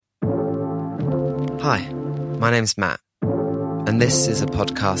Hi, my name's Matt, and this is a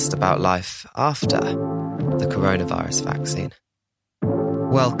podcast about life after the coronavirus vaccine.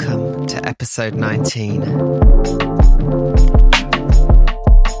 Welcome to episode 19.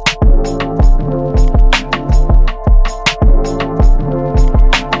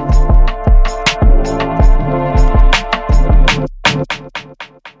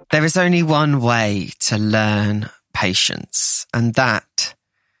 There is only one way to learn patience, and that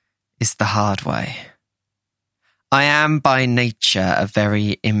is the hard way. I am by nature a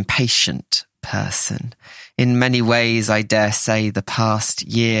very impatient person. In many ways, I dare say the past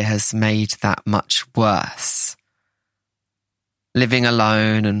year has made that much worse. Living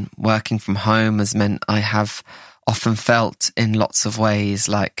alone and working from home has meant I have often felt in lots of ways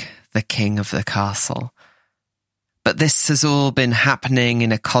like the king of the castle. But this has all been happening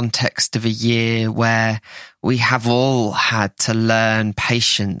in a context of a year where we have all had to learn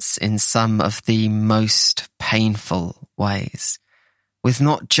patience in some of the most painful ways, with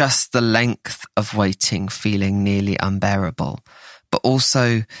not just the length of waiting feeling nearly unbearable, but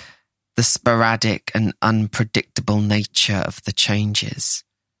also the sporadic and unpredictable nature of the changes.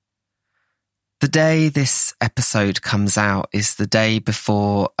 The day this episode comes out is the day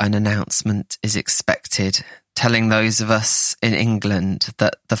before an announcement is expected, telling those of us in England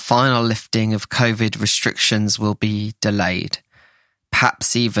that the final lifting of COVID restrictions will be delayed,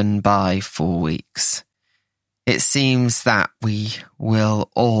 perhaps even by 4 weeks. It seems that we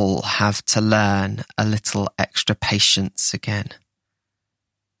will all have to learn a little extra patience again.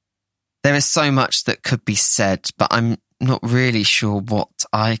 There is so much that could be said, but I'm not really sure what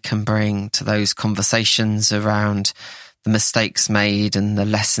I can bring to those conversations around the mistakes made and the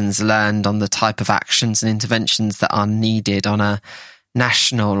lessons learned on the type of actions and interventions that are needed on a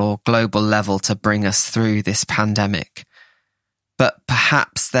national or global level to bring us through this pandemic. But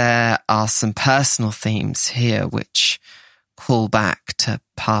perhaps there are some personal themes here which call back to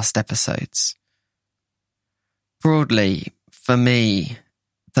past episodes. Broadly, for me,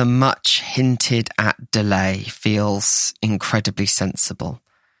 the much hinted at delay feels incredibly sensible.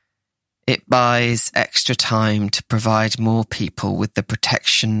 It buys extra time to provide more people with the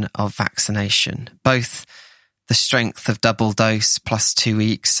protection of vaccination, both the strength of double dose plus 2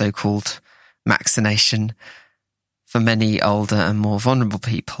 weeks, so-called vaccination, for many older and more vulnerable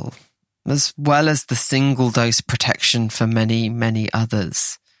people, as well as the single dose protection for many, many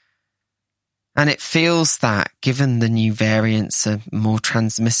others. And it feels that, given the new variants are more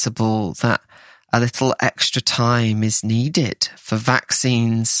transmissible, that a little extra time is needed for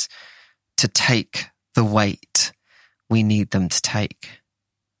vaccines to take the weight we need them to take.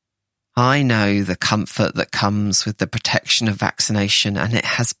 I know the comfort that comes with the protection of vaccination, and it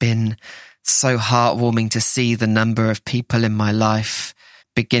has been so heartwarming to see the number of people in my life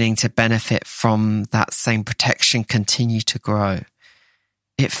beginning to benefit from that same protection continue to grow.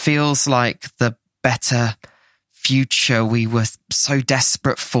 It feels like the better future we were so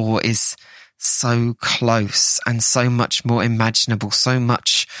desperate for is so close and so much more imaginable, so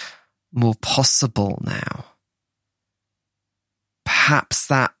much more possible now. Perhaps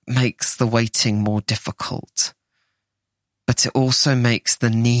that makes the waiting more difficult, but it also makes the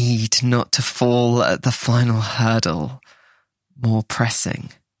need not to fall at the final hurdle more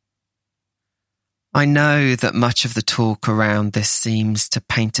pressing. I know that much of the talk around this seems to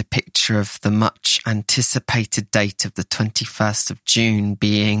paint a picture of the much anticipated date of the 21st of June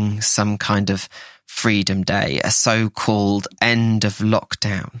being some kind of Freedom Day, a so-called end of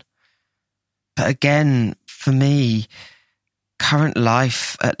lockdown. But again, for me, current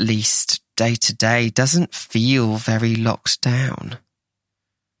life, at least day to day, doesn't feel very locked down.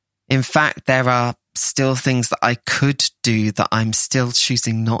 In fact, there are still things that I could do that I'm still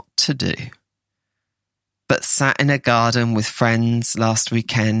choosing not to do. But sat in a garden with friends last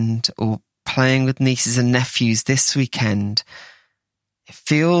weekend or playing with nieces and nephews this weekend, it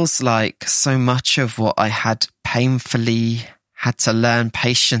feels like so much of what I had painfully had to learn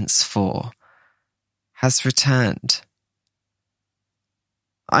patience for has returned.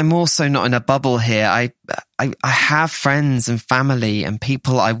 I'm also not in a bubble here. I have friends and family and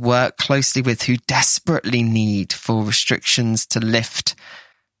people I work closely with who desperately need for restrictions to lift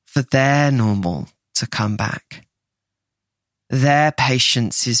for their normal to come back. Their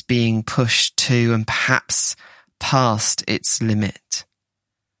patience is being pushed to and perhaps past its limit.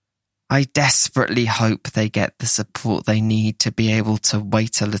 I desperately hope they get the support they need to be able to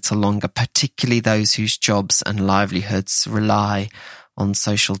wait a little longer, particularly those whose jobs and livelihoods rely on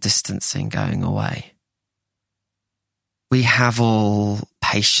social distancing going away. We have all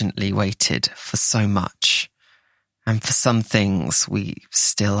patiently waited for so much, and for some things we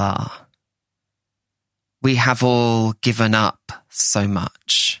still are. We have all given up so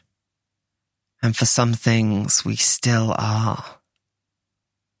much, and for some things we still are.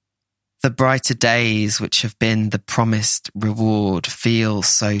 The brighter days which have been the promised reward feel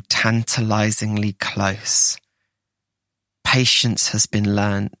so tantalizingly close. Patience has been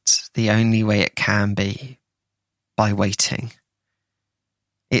learnt the only way it can be, by waiting.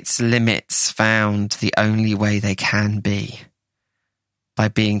 Its limits found the only way they can be, by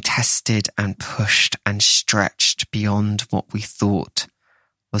being tested and pushed and stretched beyond what we thought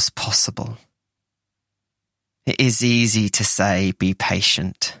was possible. It is easy to say, be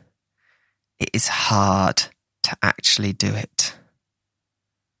patient. It is hard to actually do it.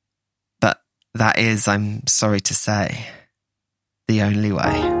 But that is, I'm sorry to say, the only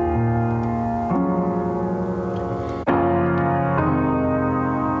way.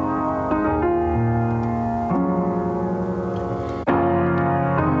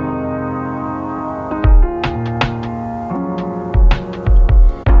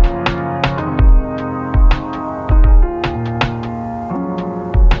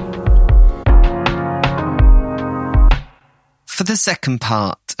 For the second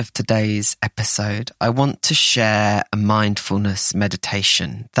part of today's episode, I want to share a mindfulness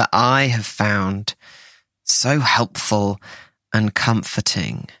meditation that I have found so helpful and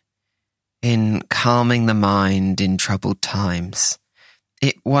comforting in calming the mind in troubled times.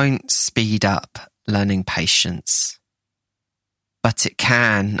 It won't speed up learning patience, but it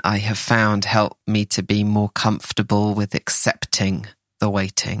can, I have found, help me to be more comfortable with accepting the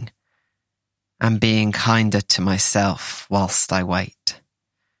waiting and being kinder to myself whilst I wait.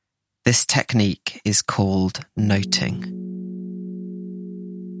 This technique is called noting.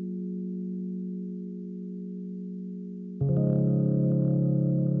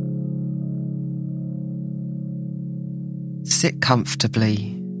 Sit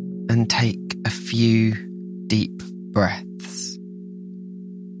comfortably and take a few deep breaths.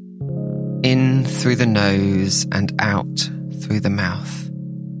 In through the nose and out through the mouth.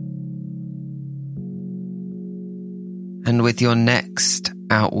 And with your next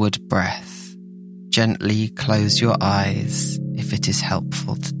outward breath, gently close your eyes if it is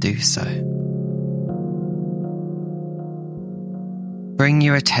helpful to do so. Bring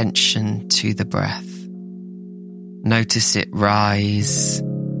your attention to the breath. Notice it rise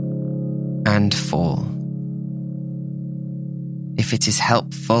and fall. If it is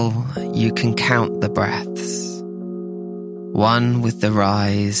helpful, you can count the breaths. 1 with the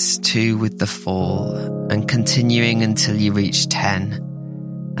rise, 2 with the fall, and continuing until you reach 10,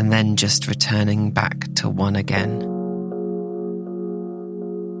 and then just returning back to 1 again.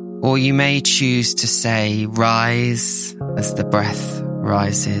 Or you may choose to say rise as the breath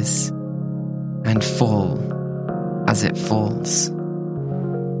rises, and fall as it falls.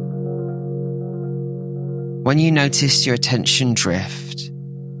 When you notice your attention drift,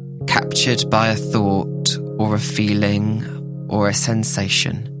 captured by a thought or a feeling or a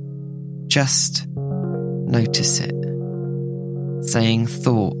sensation, just notice it, saying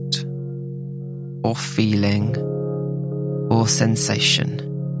thought or feeling or sensation,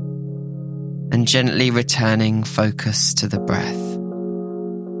 and gently returning focus to the breath.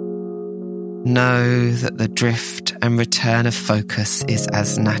 Know that the drift and return of focus is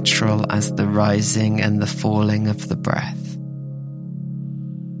as natural as the rising and the falling of the breath.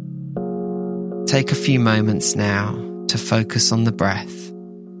 Take a few moments now to focus on the breath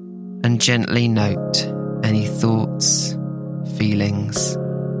and gently note any thoughts, feelings,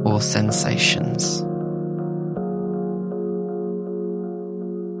 or sensations.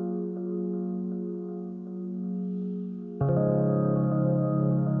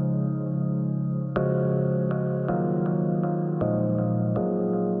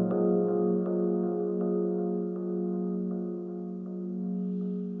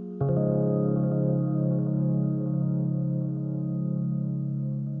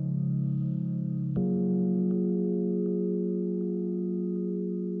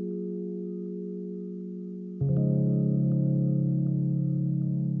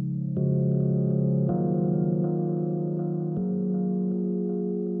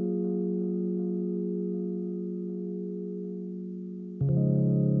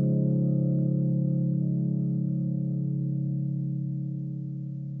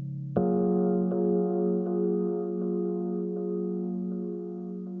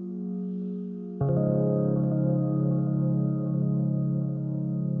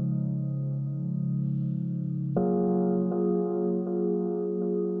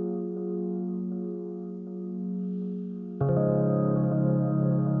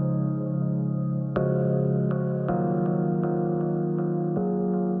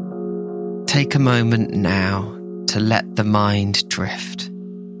 take a moment now to let the mind drift.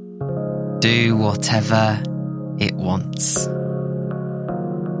 Do whatever it wants.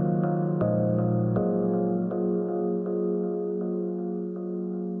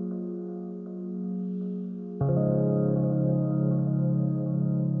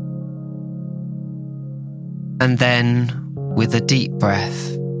 And then, with a deep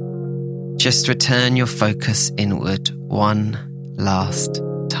breath, just return your focus inward one last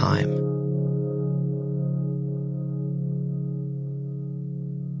time.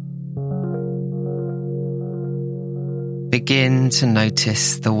 Begin to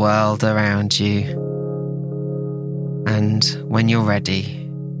notice the world around you, and when you're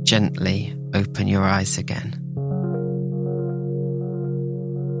ready, gently open your eyes again.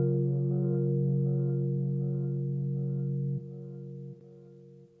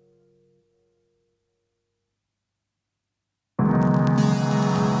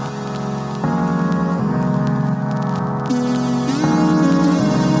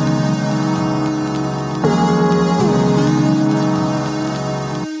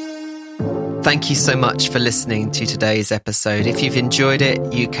 Thank you so much for listening to today's episode. If you've enjoyed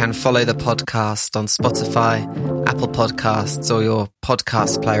it, you can follow the podcast on Spotify, Apple Podcasts, or your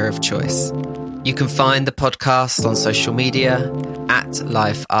podcast player of choice. You can find the podcast on social media at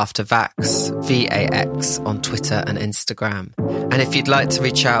Life After Vax, VAX, on Twitter and Instagram. And if you'd like to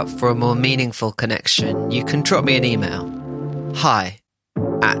reach out for a more meaningful connection, you can drop me an email.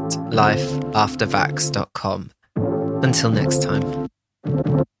 hi@lifeaftervax.com. Until next time.